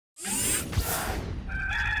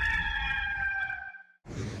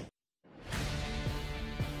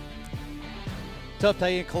Tough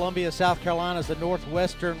day in Columbia, South Carolina, as the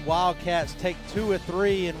Northwestern Wildcats take 2 of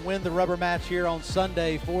 3 and win the rubber match here on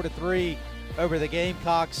Sunday, 4-3 over the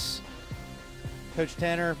Gamecocks. Coach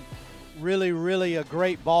Tanner, really a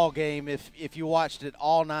great ball game. If you watched it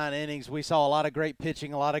all 9 innings, we saw a lot of great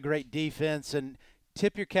pitching, a lot of great defense, and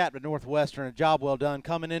tip your cap to Northwestern. A job well done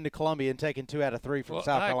coming into Columbia and taking 2 out of 3 from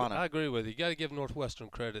South Carolina. I agree with you. You got to give Northwestern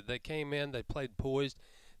credit. They came in, they played poised.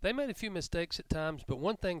 They made a few mistakes at times, but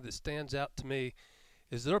one thing that stands out to me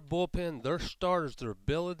is their bullpen, their starters, their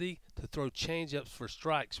ability to throw changeups for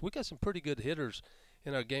strikes. We got some pretty good hitters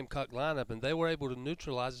in our Gamecock lineup, and they were able to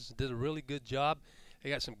neutralize us and did a really good job. They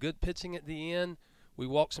got some good pitching at the end. We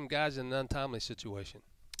walked some guys in an untimely situation.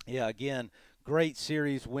 Yeah, again, great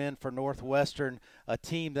series win for Northwestern, a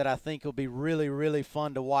team that I think will be really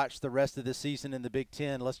fun to watch the rest of the season in the Big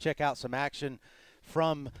Ten. Let's check out some action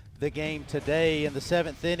from the game today. In the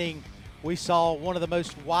 7th inning, we saw one of the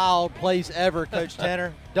most wild plays ever, Coach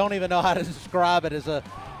Tanner. Don't even know how to describe it as a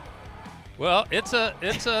 – Well, it's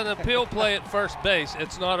an appeal play at first base.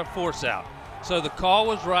 It's not a force out. So the call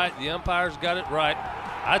was right. The umpires got it right.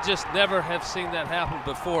 I just never have seen that happen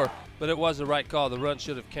before, but it was the right call. The run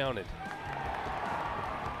should have counted.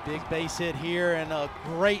 Big base hit here and a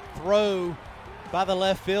great throw by the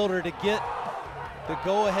left fielder to get the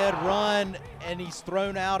go-ahead run, and he's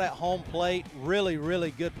thrown out at home plate.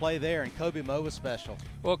 Really good play there, and Kobe Moe was special.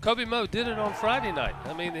 Well, Kobe Moe did it on Friday night.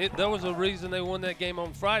 I mean, there was a reason they won that game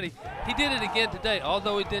on Friday. He did it again today,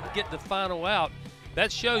 although he didn't get the final out.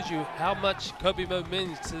 That shows you how much Kobe Moe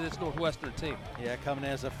means to this Northwestern team. Yeah, coming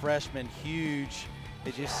in as a freshman, huge.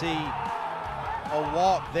 Did you see a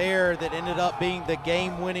walk there that ended up being the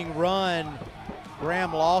game-winning run?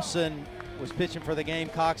 Graham Lawson was pitching for the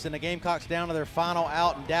Gamecocks, and the Gamecocks down to their final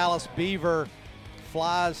out, and Dallas Beaver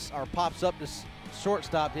flies or pops up to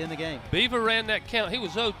shortstop to end the game. Beaver ran that count. He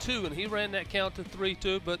was 0-2, and he ran that count to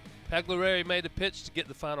 3-2, but Pagliari made a pitch to get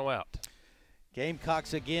the final out.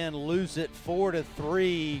 Gamecocks again lose it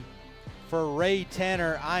 4-3. For Ray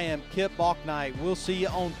Tanner, I am Kip Balknight. We'll see you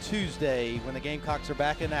on Tuesday when the Gamecocks are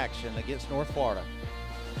back in action against North Florida.